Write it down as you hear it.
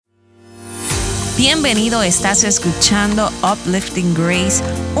Bienvenido, estás escuchando Uplifting Grace,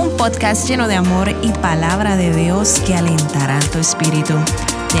 un podcast lleno de amor y palabra de Dios que alentará tu espíritu.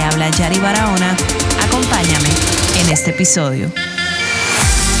 Te habla Yari Barahona, acompáñame en este episodio.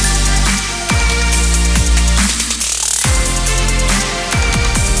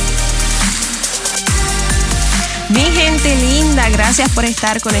 Mi gente linda, gracias por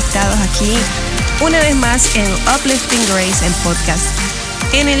estar conectados aquí una vez más en Uplifting Grace, el podcast.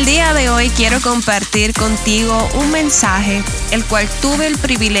 En el día de hoy quiero compartir contigo un mensaje, el cual tuve el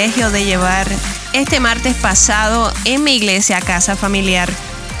privilegio de llevar este martes pasado en mi iglesia Casa Familiar.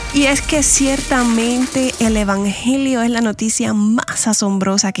 Y es que ciertamente el Evangelio es la noticia más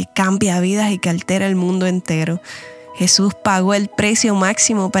asombrosa que cambia vidas y que altera el mundo entero. Jesús pagó el precio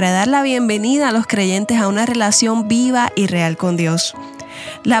máximo para dar la bienvenida a los creyentes a una relación viva y real con Dios.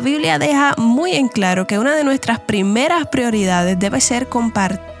 La Biblia deja muy en claro que una de nuestras primeras prioridades debe ser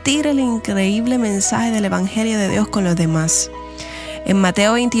compartir el increíble mensaje del Evangelio de Dios con los demás. En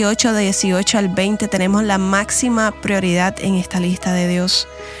Mateo 28, 18 al 20 tenemos la máxima prioridad en esta lista de Dios.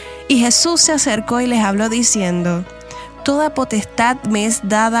 Y Jesús se acercó y les habló diciendo: «Toda potestad me es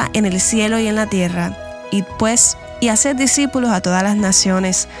dada en el cielo y en la tierra. Id pues y haced discípulos a todas las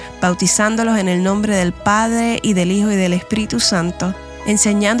naciones, bautizándolos en el nombre del Padre y del Hijo y del Espíritu Santo,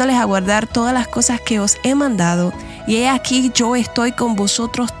 enseñándoles a guardar todas las cosas que os he mandado, y he aquí yo estoy con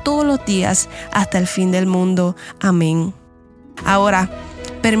vosotros todos los días hasta el fin del mundo. Amén». Ahora,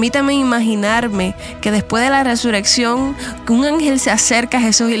 permítame imaginarme que después de la resurrección, un ángel se acerca a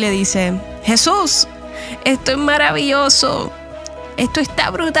Jesús y le dice: «Jesús, esto es maravilloso. Esto está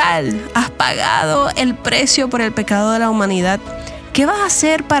brutal. Has pagado el precio por el pecado de la humanidad. ¿Qué vas a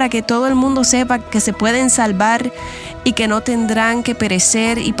hacer para que todo el mundo sepa que se pueden salvar y que no tendrán que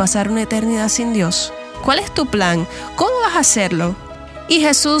perecer y pasar una eternidad sin Dios? ¿Cuál es tu plan? ¿Cómo vas a hacerlo?». Y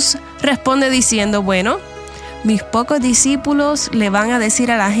Jesús responde diciendo: «Bueno, mis pocos discípulos le van a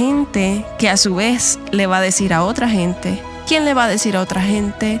decir a la gente, que a su vez le va a decir a otra gente, quien le va a decir a otra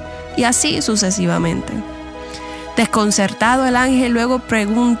gente, y así sucesivamente». Desconcertado, el ángel luego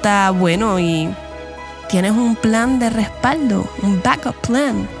pregunta: «Bueno, ¿y tienes un plan de respaldo? ¿Un backup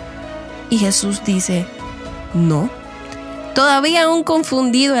plan?». Y Jesús dice: «No». Todavía aún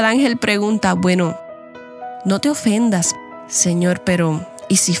confundido, el ángel pregunta: «Bueno, no te ofendas, Señor, pero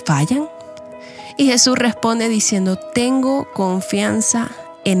 ¿y si fallan?». Y Jesús responde diciendo: «Tengo confianza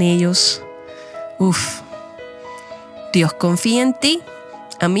en ellos». Dios confía en ti.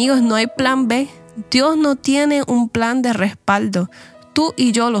 Amigos, no hay plan B. Dios no tiene un plan de respaldo. Tú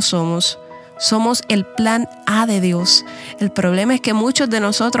y yo lo somos. Somos el plan A de Dios. El problema es que muchos de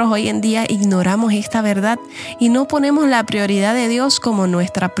nosotros hoy en día ignoramos esta verdad y no ponemos la prioridad de Dios como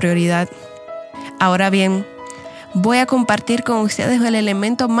nuestra prioridad. Ahora bien, voy a compartir con ustedes el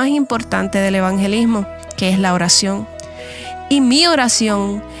elemento más importante del evangelismo, que es la oración. Y mi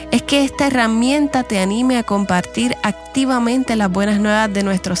oración es que esta herramienta te anime a compartir activamente las buenas nuevas de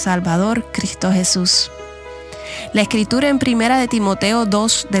nuestro Salvador, Cristo Jesús. La Escritura en 1 Timoteo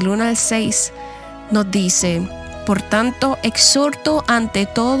 2, del 1 al 6, nos dice: «Por tanto, exhorto ante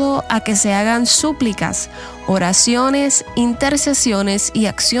todo a que se hagan súplicas, oraciones, intercesiones y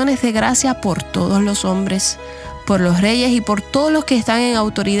acciones de gracia por todos los hombres, por los reyes y por todos los que están en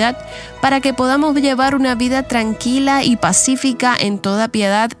autoridad, para que podamos llevar una vida tranquila y pacífica en toda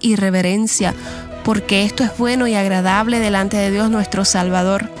piedad y reverencia, porque esto es bueno y agradable delante de Dios nuestro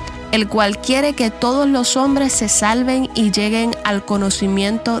Salvador, el cual quiere que todos los hombres se salven y lleguen al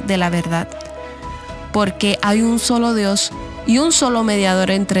conocimiento de la verdad. Porque hay un solo Dios y un solo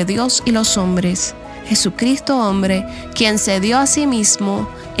mediador entre Dios y los hombres, Jesucristo hombre, quien se dio a sí mismo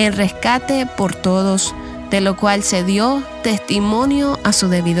en rescate por todos, de lo cual se dio testimonio a su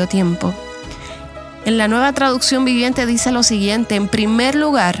debido tiempo». En la Nueva Traducción Viviente dice lo siguiente: «En primer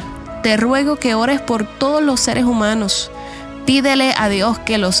lugar, te ruego que ores por todos los seres humanos. Pídele a Dios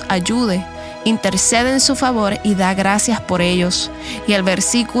que los ayude, intercede en su favor y da gracias por ellos». Y el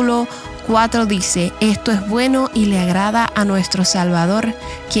versículo 4 dice: «Esto es bueno y le agrada a nuestro Salvador,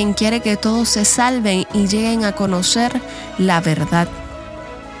 quien quiere que todos se salven y lleguen a conocer la verdad».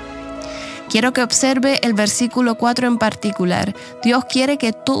 Quiero que observe el versículo 4 en particular. Dios quiere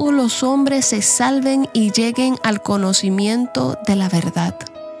que todos los hombres se salven y lleguen al conocimiento de la verdad.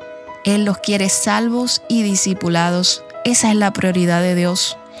 Él los quiere salvos y discipulados. Esa es la prioridad de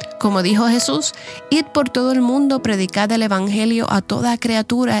Dios. Como dijo Jesús: «Id por todo el mundo, predicad el Evangelio a toda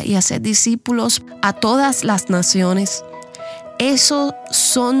criatura y haced discípulos a todas las naciones». Esos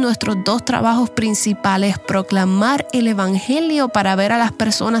son nuestros dos trabajos principales: proclamar el Evangelio para ver a las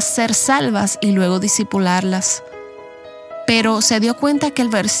personas ser salvas y luego discipularlas. pero se dio cuenta que el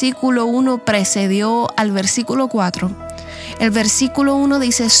versículo 1 precedió al versículo 4. El versículo 1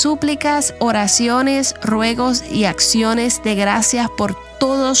 dice: súplicas, oraciones, ruegos y acciones de gracias por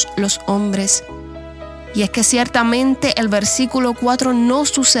todos los hombres. Y es que ciertamente el versículo 4 no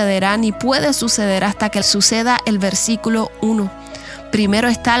sucederá ni puede suceder hasta que suceda el versículo 1. Primero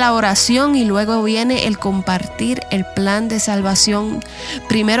está la oración y luego viene el compartir el plan de salvación.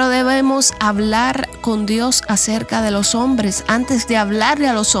 Primero debemos hablar con Dios acerca de los hombres antes de hablarle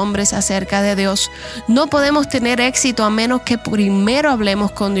a los hombres acerca de Dios. No podemos tener éxito a menos que primero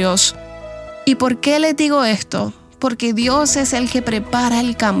hablemos con Dios. ¿Y por qué les digo esto? Porque Dios es el que prepara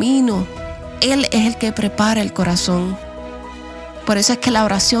el camino. Él es el que prepara el corazón. Por eso es que la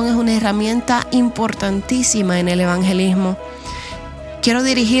oración es una herramienta importantísima en el evangelismo. Quiero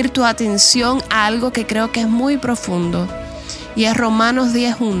dirigir tu atención a algo que creo que es muy profundo, y es Romanos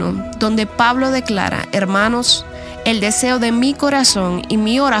 10:1, donde Pablo declara: hermanos, el deseo de mi corazón y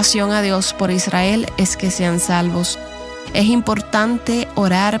mi oración a Dios por Israel es que sean salvos. Es importante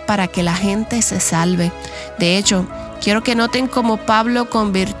orar para que la gente se salve. De hecho, quiero que noten cómo Pablo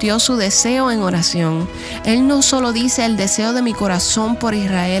convirtió su deseo en oración. Él no solo dice: el deseo de mi corazón por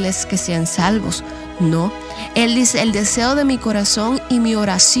Israel es que sean salvos. No, él dice: el deseo de mi corazón y mi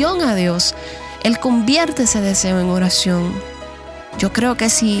oración a Dios. Él convierte ese deseo en oración. Yo creo que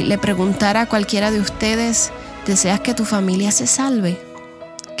si le preguntara a cualquiera de ustedes: ¿deseas que tu familia se salve?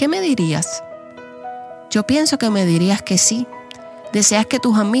 ¿Qué me dirías? Yo pienso que me dirías que sí. ¿Deseas que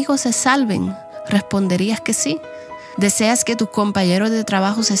tus amigos se salven? Responderías que sí. ¿Deseas que tus compañeros de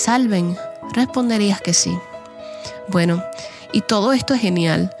trabajo se salven? Responderías que sí. Bueno, y todo esto es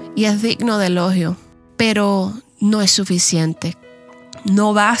genial y es digno de elogio, pero no es suficiente.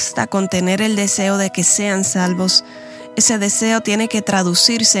 No basta con tener el deseo de que sean salvos. Ese deseo tiene que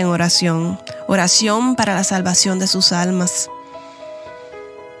traducirse en oración. Oración para la salvación de sus almas.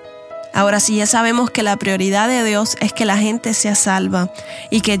 Ahora, si ya sabemos que la prioridad de Dios es que la gente sea salva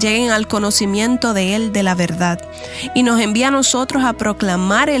y que lleguen al conocimiento de Él, de la verdad, y nos envía a nosotros a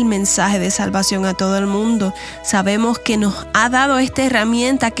proclamar el mensaje de salvación a todo el mundo, sabemos que nos ha dado esta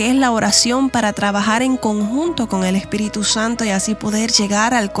herramienta que es la oración para trabajar en conjunto con el Espíritu Santo y así poder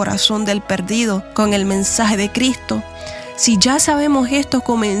llegar al corazón del perdido con el mensaje de Cristo. Si ya sabemos esto,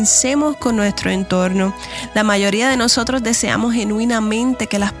 comencemos con nuestro entorno. La mayoría de nosotros deseamos genuinamente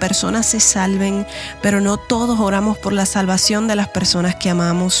que las personas se salven, pero no todos oramos por la salvación de las personas que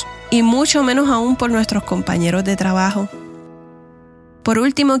amamos, y mucho menos aún por nuestros compañeros de trabajo. Por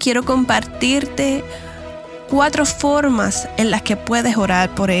último, quiero compartirte 4 formas en las que puedes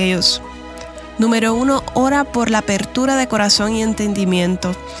orar por ellos. Número 1, ora por la apertura de corazón y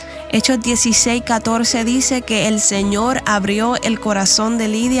entendimiento. Hechos 16:14 dice que el Señor abrió el corazón de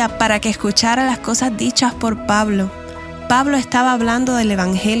Lidia para que escuchara las cosas dichas por Pablo. Pablo estaba hablando del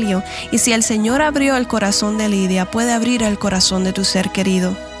Evangelio, y si el Señor abrió el corazón de Lidia, puede abrir el corazón de tu ser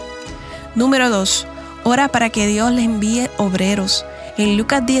querido. Número 2, ora para que Dios le envíe obreros. En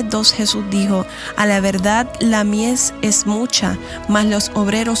Lucas 10:2 Jesús dijo: a la verdad la mies es mucha, mas los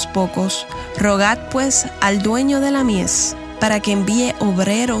obreros pocos. Rogad pues al dueño de la mies para que envíe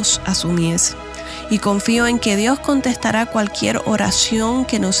obreros a su mies. Y confío en que Dios contestará cualquier oración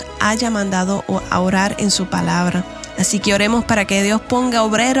que nos haya mandado a orar en su palabra. Así que oremos para que Dios ponga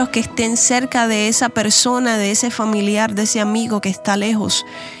obreros que estén cerca de esa persona, de ese familiar, de ese amigo que está lejos,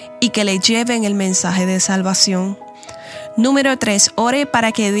 y que le lleven el mensaje de salvación. Número 3, ore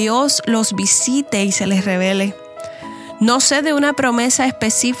para que Dios los visite y se les revele. No sé de una promesa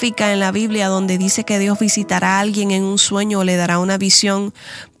específica en la Biblia donde dice que Dios visitará a alguien en un sueño o le dará una visión,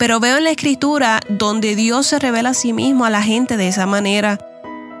 pero veo en la Escritura donde Dios se revela a sí mismo a la gente de esa manera.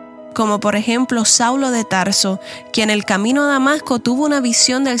 Como por ejemplo Saulo de Tarso, quien en el camino a Damasco tuvo una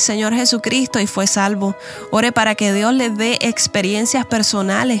visión del Señor Jesucristo y fue salvo. Ore para que Dios les dé experiencias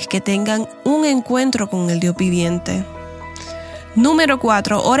personales que tengan un encuentro con el Dios viviente. Número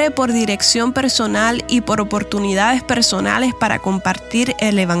 4, ore por dirección personal y por oportunidades personales para compartir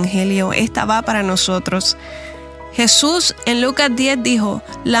el Evangelio. Esta va para nosotros. Jesús en Lucas 10 dijo: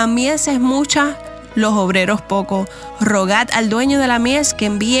 la mies es mucha, los obreros pocos. Rogad al dueño de la mies que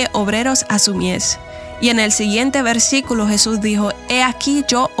envíe obreros a su mies. Y en el siguiente versículo Jesús dijo: he aquí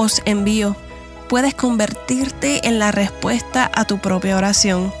yo os envío. Puedes convertirte en la respuesta a tu propia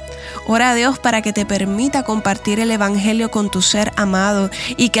oración. Ora a Dios para que te permita compartir el Evangelio con tu ser amado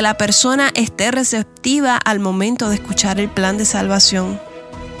y que la persona esté receptiva al momento de escuchar el plan de salvación.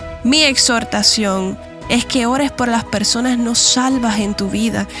 Mi exhortación es que ores por las personas no salvas en tu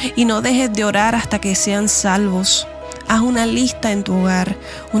vida y no dejes de orar hasta que sean salvos. Haz una lista en tu hogar,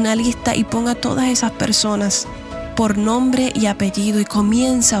 una lista, y ponga a todas esas personas. por nombre y apellido y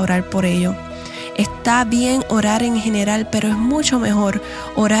comienza a orar por ellos. Está bien orar en general, pero es mucho mejor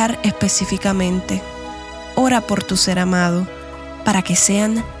orar específicamente. Ora por tu ser amado para que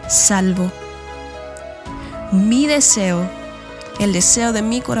sean salvos. Mi deseo, el deseo de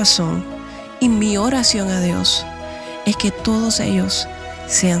mi corazón y mi oración a Dios es que todos ellos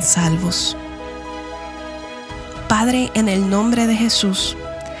sean salvos. Padre, en el nombre de Jesús,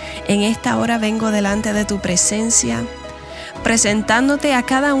 en esta hora vengo delante de tu presencia, presentándote a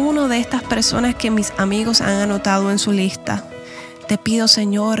cada una de estas personas que mis amigos han anotado en su lista. Te pido,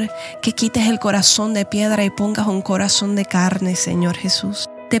 Señor, que quites el corazón de piedra y pongas un corazón de carne, Señor Jesús.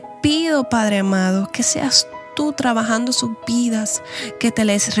 Te pido, Padre amado, que seas tú trabajando sus vidas, que te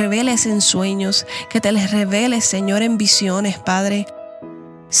les reveles en sueños, que te les reveles, Señor, en visiones, Padre.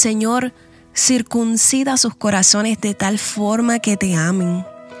 Señor, circuncida sus corazones de tal forma que te amen.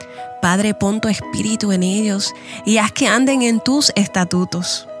 Padre, pon tu espíritu en ellos y haz que anden en tus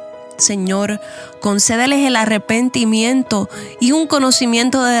estatutos. Señor, concédeles el arrepentimiento y un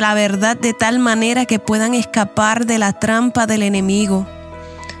conocimiento de la verdad de tal manera que puedan escapar de la trampa del enemigo.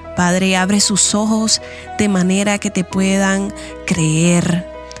 Padre, abre sus ojos de manera que te puedan creer,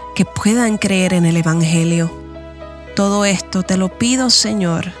 que puedan creer en el Evangelio. Todo esto te lo pido,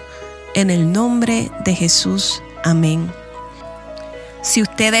 Señor, en el nombre de Jesús. Amén. Si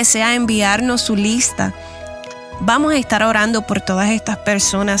usted desea enviarnos su lista, vamos a estar orando por todas estas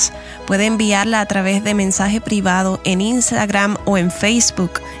personas. Puede enviarla a través de mensaje privado en Instagram o en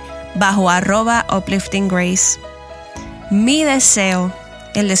Facebook bajo @upliftinggrace. Mi deseo,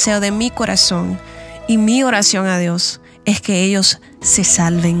 el deseo de mi corazón y mi oración a Dios es que ellos se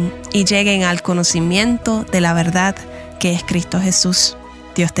salven y lleguen al conocimiento de la verdad que es Cristo Jesús.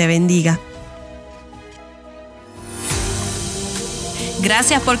 Dios te bendiga.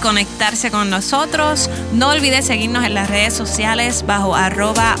 Gracias por conectarse con nosotros. No olvides seguirnos en las redes sociales bajo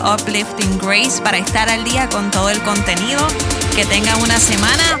 @upliftinggrace para estar al día con todo el contenido. Que tengan una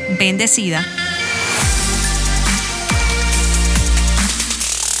semana bendecida.